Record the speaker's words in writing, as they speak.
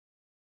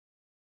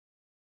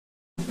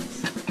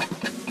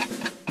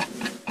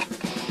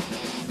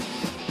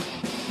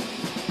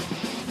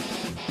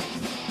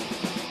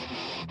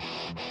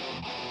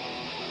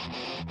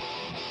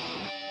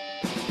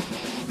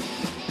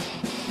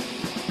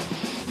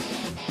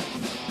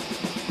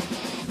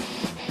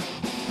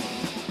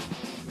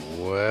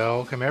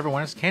Welcome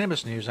everyone, it's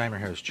Cannabis News. I'm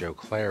your host Joe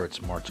Klare.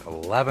 It's March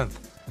 11th,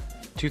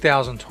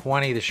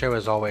 2020. The show,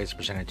 as always, is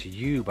presented to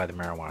you by the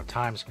Marijuana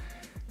Times.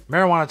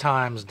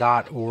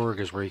 MarijuanaTimes.org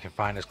is where you can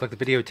find us. Click the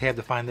video tab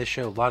to find this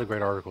show. A lot of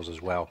great articles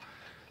as well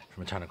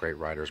from a ton of great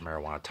writers.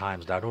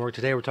 MarijuanaTimes.org.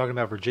 Today we're talking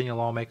about Virginia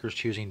lawmakers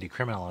choosing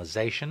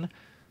decriminalization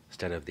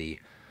instead of the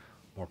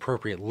more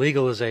appropriate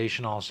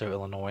legalization. Also,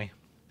 Illinois,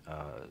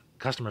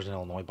 customers in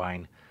Illinois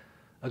buying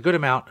a good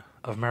amount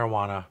of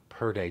marijuana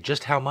per day.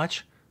 Just how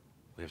much?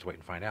 We have to wait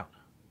and find out.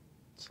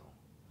 So,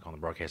 on the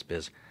broadcast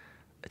biz,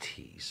 a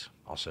tease.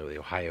 Also, the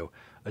Ohio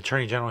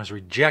Attorney General has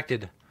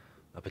rejected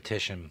a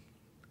petition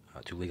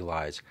to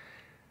legalize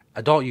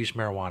adult use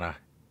marijuana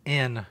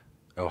in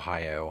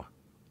Ohio.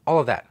 All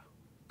of that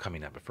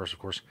coming up. But first, of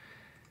course,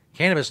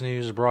 Cannabis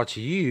News is brought to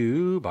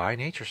you by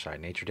NatureSide.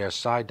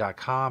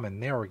 Nature-side.com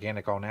and their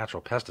organic,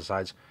 all-natural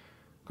pesticides.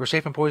 Grow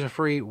safe and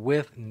poison-free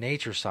with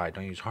NatureSide.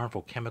 Don't use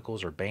harmful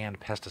chemicals or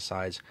banned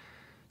pesticides.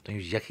 Don't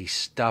use yucky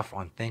stuff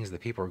on things that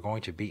people are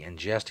going to be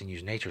ingesting.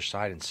 Use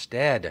NatureSide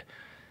instead.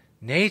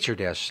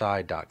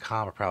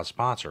 Nature-side.com, a proud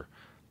sponsor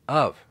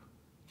of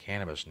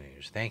Cannabis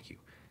News. Thank you,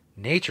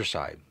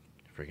 NatureSide,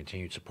 for your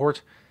continued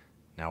support.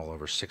 Now well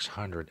over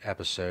 600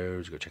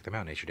 episodes. Go check them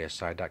out,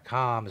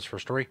 nature-side.com. This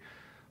first story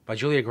by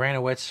Julia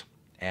Granowitz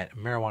at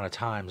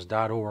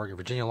MarijuanaTimes.org.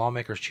 Virginia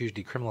lawmakers choose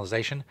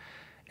decriminalization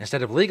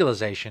instead of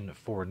legalization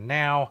for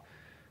now.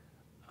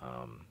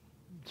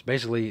 It's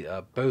basically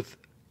both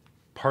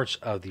parts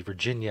of the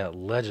Virginia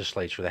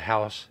legislature, the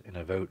House, in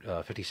a vote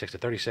 56 to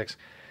 36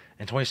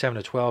 and 27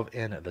 to 12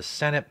 in the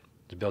Senate.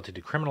 The bill to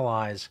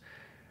decriminalize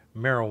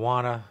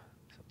marijuana,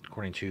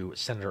 according to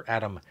Senator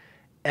Adam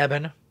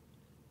Ebbin,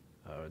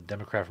 a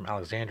Democrat from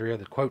Alexandria.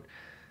 That quote,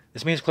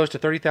 "This means close to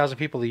 30,000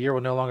 people a year will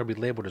no longer be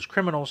labeled as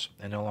criminals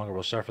and no longer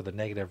will suffer the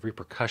negative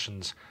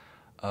repercussions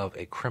of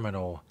a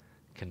criminal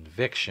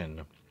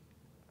conviction."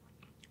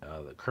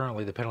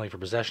 Currently, the penalty for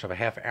possession of a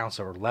half ounce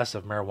or less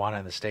of marijuana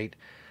in the state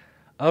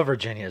of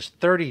Virginia is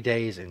 30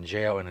 days in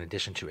jail in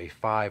addition to a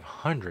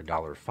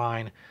 $500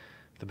 fine.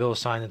 If the bill is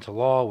signed into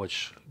law,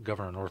 which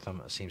Governor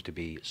Northam seems to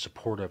be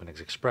supportive and has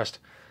expressed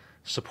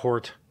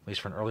support, at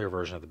least for an earlier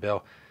version of the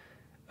bill,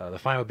 the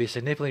fine would be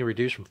significantly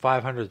reduced from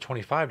 $500 to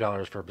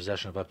 $25 for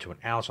possession of up to an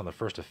ounce on the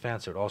first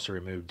offense. It would also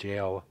remove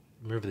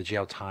the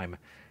jail time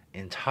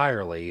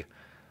entirely.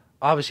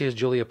 Obviously, as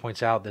Julia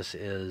points out, this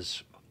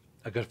is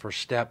a good first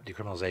step.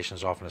 Decriminalization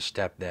is often a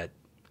step that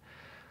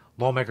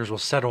lawmakers will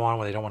settle on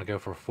when they don't want to go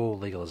for full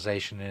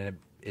legalization, and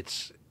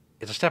it's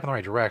a step in the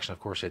right direction. Of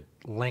course, it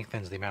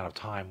lengthens the amount of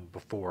time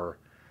before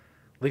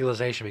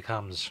legalization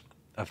becomes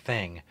a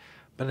thing.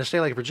 But in a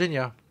state like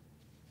Virginia,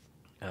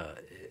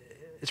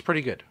 it's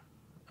pretty good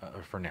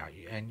for now.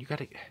 And you got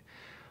to,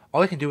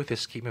 all you can do with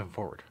this is keep moving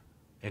forward.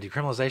 If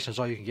decriminalization is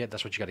all you can get,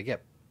 that's what you got to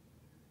get.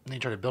 And then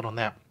you try to build on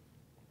that.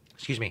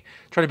 Try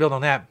to build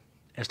on that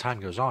as time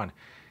goes on.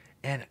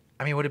 And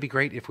I mean, would it be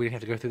great if we didn't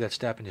have to go through that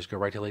step and just go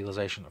right to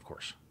legalization? Of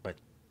course. But,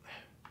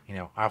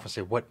 I often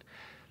say there's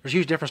a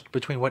huge difference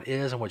between what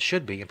is and what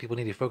should be, and people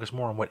need to focus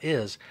more on what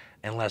is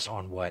and less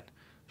on what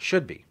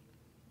should be.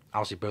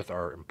 Obviously, both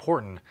are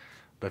important,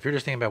 but if you're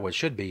just thinking about what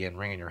should be and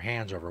wringing your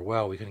hands over,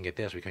 well, we couldn't get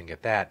this, we couldn't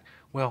get that,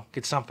 well,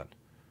 get something.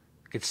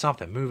 Get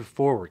something. Move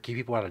forward. Keep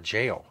people out of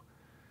jail.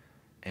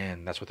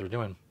 And that's what they're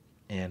doing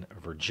in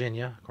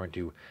Virginia, according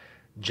to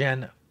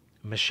Jen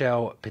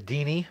Michelle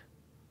Pedini,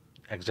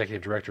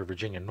 Executive Director of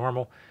Virginia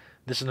NORML.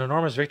 This is an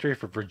enormous victory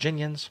for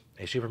Virginians,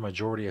 a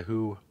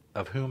supermajority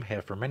of whom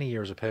have for many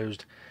years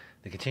opposed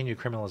the continued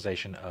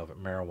criminalization of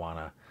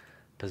marijuana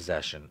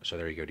possession. So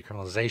there you go.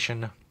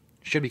 Decriminalization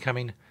should be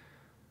coming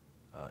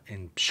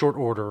in short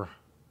order,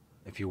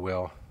 if you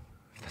will.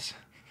 That's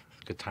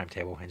a good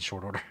timetable, in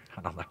short order.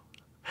 I don't know.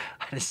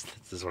 This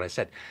is what I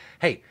said.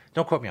 Hey,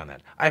 don't quote me on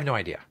that. I have no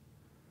idea.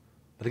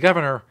 But the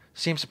governor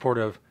seems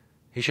supportive.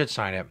 He should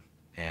sign it,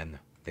 and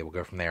they will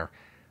go from there.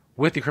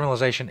 With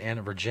decriminalization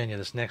in Virginia,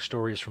 this next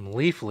story is from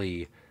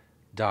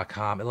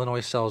Leafly.com.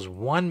 Illinois sells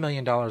 $1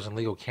 million in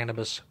legal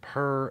cannabis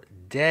per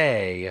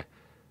day.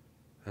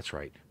 That's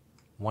right,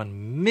 $1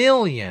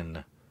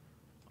 million.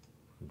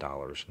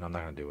 No, I'm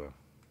not going to do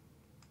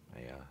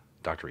a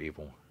Dr.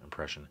 Evil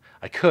impression.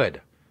 I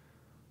could,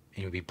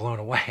 and you'd be blown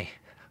away,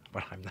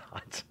 but I'm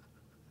not.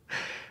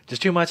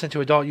 Just 2 months into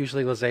adult use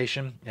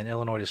legalization, and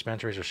Illinois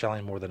dispensaries are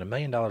selling more than $1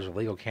 million of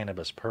legal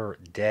cannabis per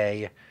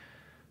day.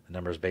 The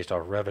number is based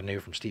off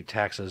revenue from steep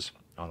taxes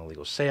on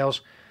illegal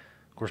sales.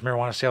 Of course,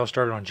 marijuana sales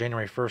started on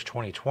January 1st,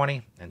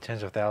 2020, and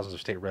tens of thousands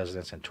of state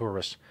residents and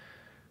tourists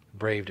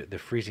braved the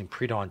freezing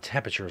pre-dawn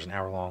temperatures and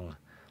hour-long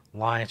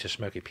lines to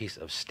smoke a piece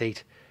of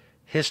state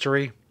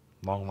history.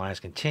 Long lines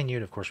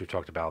continued. Of course, we've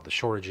talked about the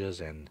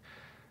shortages and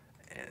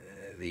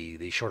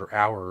the shorter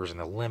hours and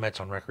the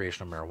limits on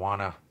recreational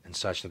marijuana and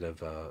such that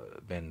have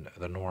been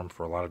the norm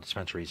for a lot of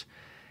dispensaries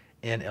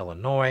in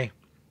Illinois.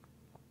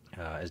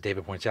 As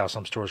David points out,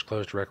 some stores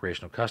closed to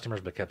recreational customers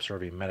but kept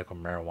serving medical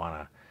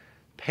marijuana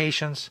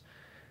patients.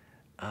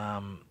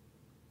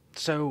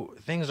 So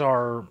things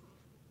they're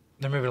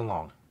moving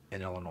along.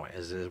 in Illinois.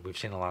 As we've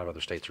seen in a lot of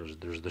other states,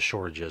 there's the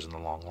shortages and the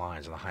long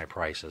lines and the high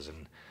prices,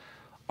 and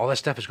all that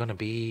stuff is going to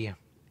be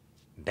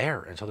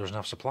there until there's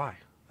enough supply.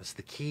 That's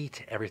the key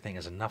to everything,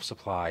 is enough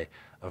supply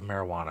of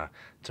marijuana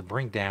to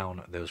bring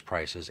down those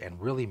prices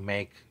and really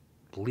make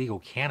legal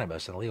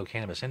cannabis and the legal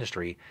cannabis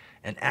industry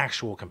an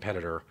actual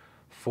competitor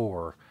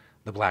for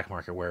the black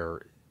market,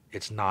 where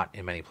it's not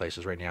in many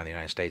places right now in the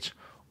United States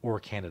or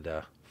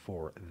Canada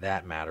for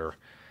that matter.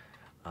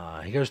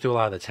 He goes through a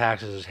lot of the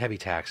taxes, heavy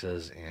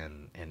taxes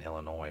in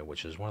Illinois,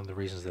 which is one of the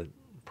reasons that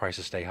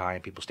prices stay high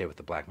and people stay with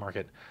the black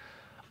market.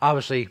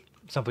 Obviously,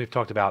 something we've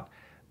talked about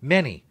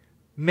many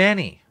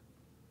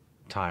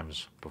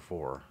times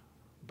before.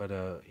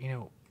 But,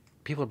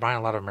 people are buying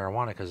a lot of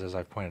marijuana because, as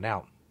I've pointed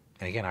out,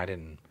 and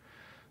again,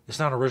 it's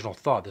not an original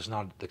thought. This is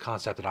not the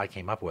concept that I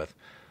came up with.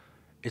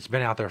 It's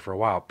been out there for a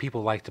while.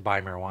 People like to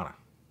buy marijuana.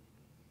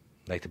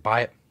 They like to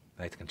buy it.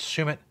 They like to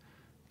consume it.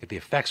 Get the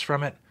effects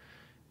from it.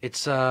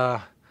 It's,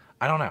 I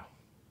don't know.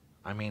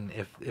 I mean,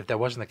 if that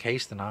wasn't the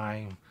case, then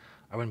I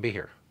wouldn't be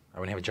here. I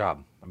wouldn't have a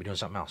job. I'd be doing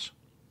something else.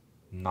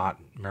 Not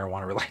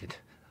marijuana related.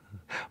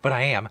 But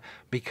I am,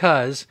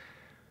 because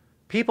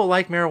people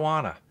like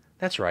marijuana.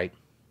 That's right.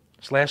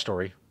 This last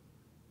story.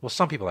 Well,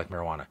 some people like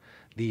marijuana.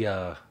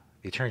 The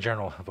Attorney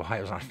General of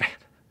Ohio is not a fan.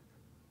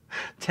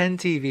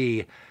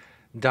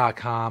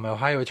 10TV.com.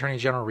 Ohio Attorney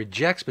General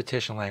rejects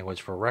petition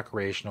language for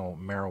recreational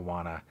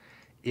marijuana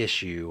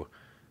issue.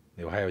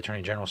 The Ohio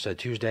Attorney General said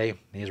Tuesday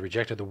he has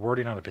rejected the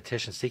wording on a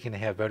petition seeking to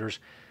have voters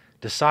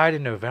decide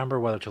in November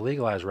whether to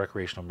legalize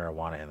recreational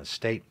marijuana in the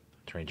state.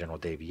 Attorney General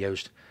Dave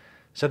Yost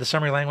said the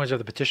summary language of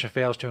the petition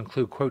fails to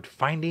include, quote,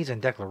 findings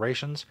and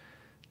declarations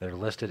that are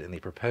listed in the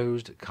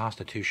proposed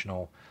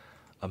constitutional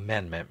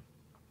amendment.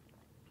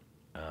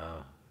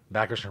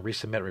 Backers can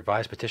resubmit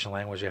revised petition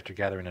language after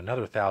gathering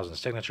another 1,000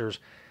 signatures.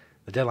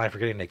 The deadline for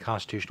getting a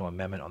constitutional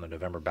amendment on the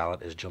November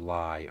ballot is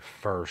July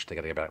 1st. They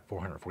got to get about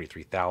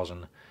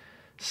 443,000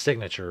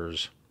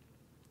 signatures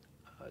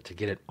to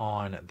get it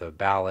on the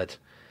ballot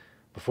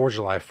before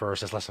July 1st.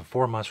 That's less than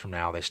 4 months from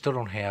now. They still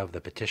don't have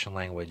the petition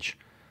language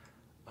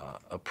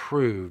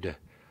approved.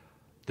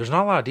 There's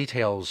not a lot of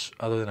details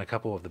other than a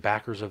couple of the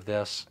backers of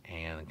this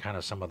and kind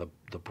of some of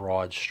the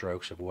broad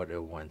strokes of what it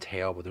will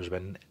entail. But there's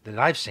been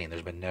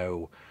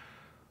no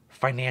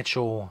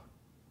financial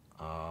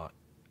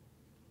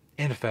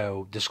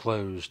info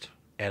disclosed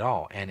at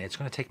all. And it's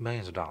going to take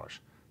millions of dollars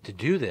to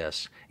do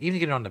this. Even to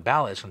get it on the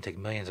ballot, it's going to take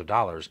millions of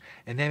dollars.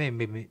 And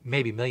then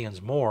maybe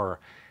millions more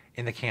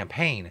in the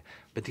campaign.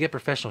 But to get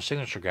professional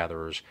signature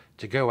gatherers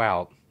to go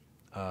out,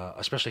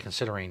 especially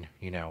considering,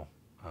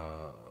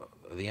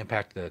 the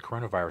impact the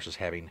coronavirus is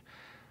having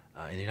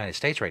in the United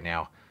States right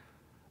now,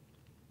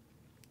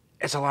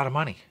 it's a lot of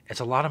money. It's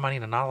a lot of money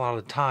and not a lot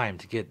of time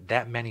to get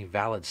that many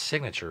valid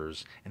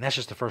signatures. And that's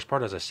just the first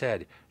part. As I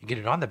said, you get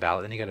it on the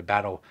ballot, then you got to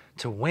battle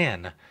to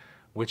win,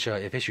 which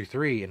if Issue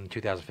 3 in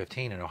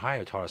 2015 in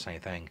Ohio taught us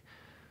anything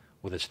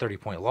with its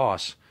 30-point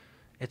loss,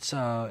 it's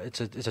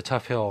a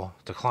tough hill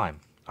to climb.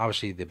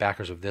 Obviously, the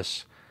backers of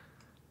this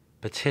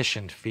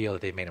petition feel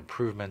that they've made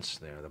improvements.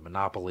 The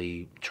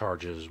monopoly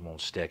charges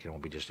won't stick. It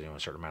won't be just a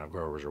certain amount of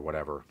growers or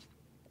whatever.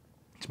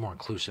 It's more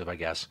inclusive, I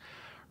guess,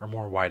 or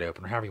more wide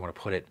open, or however you want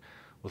to put it,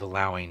 with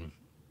allowing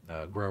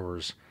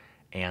growers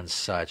and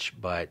such.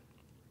 But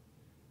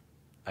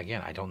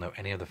again, I don't know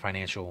any of the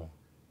financial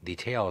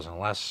details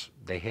unless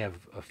they have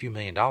a few $1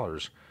 million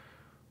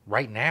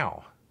right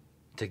now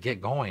to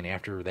get going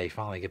after they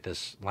finally get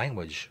this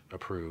language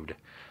approved.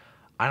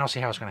 I don't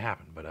see how it's going to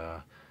happen, but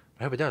I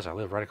hope it does. I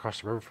live right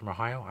across the river from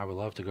Ohio. I would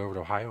love to go over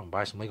to Ohio and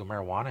buy some legal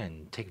marijuana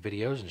and take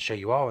videos and show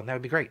you all, and that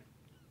would be great.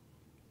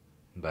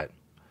 But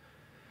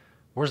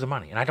where's the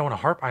money? And I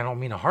don't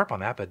mean to harp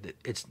on that, but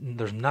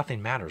there's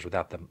nothing matters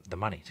without the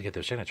money to get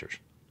those signatures,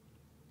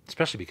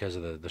 especially because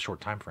of the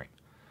short time frame.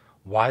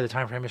 Why the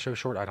time frame is so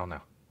short, I don't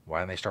know. Why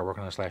didn't they start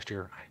working on this last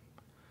year?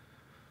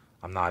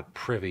 I'm not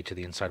privy to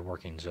the inside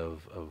workings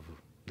of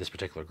this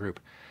particular group.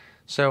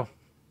 So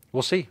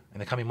we'll see in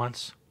the coming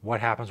months what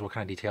happens, what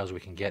kind of details we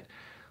can get.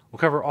 We'll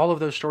cover all of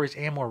those stories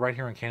and more right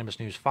here on Cannabis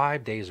News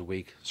 5 days a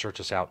week. Search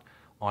us out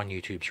on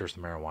YouTube. Search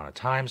the Marijuana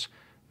Times.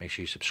 Make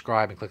sure you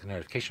subscribe and click the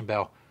notification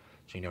bell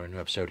so you know when a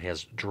new episode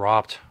has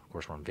dropped. Of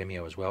course, we're on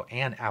Vimeo as well,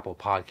 and Apple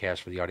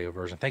Podcasts for the audio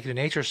version. Thank you to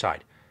Nature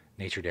Side,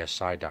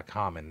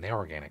 nature-side.com, and their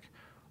organic,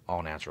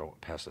 all-natural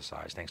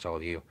pesticides. Thanks to all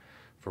of you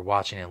for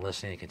watching and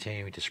listening and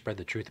continuing to spread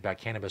the truth about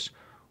cannabis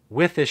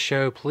with this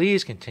show.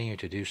 Please continue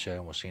to do so,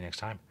 and we'll see you next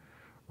time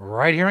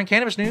right here on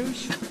Cannabis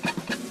News.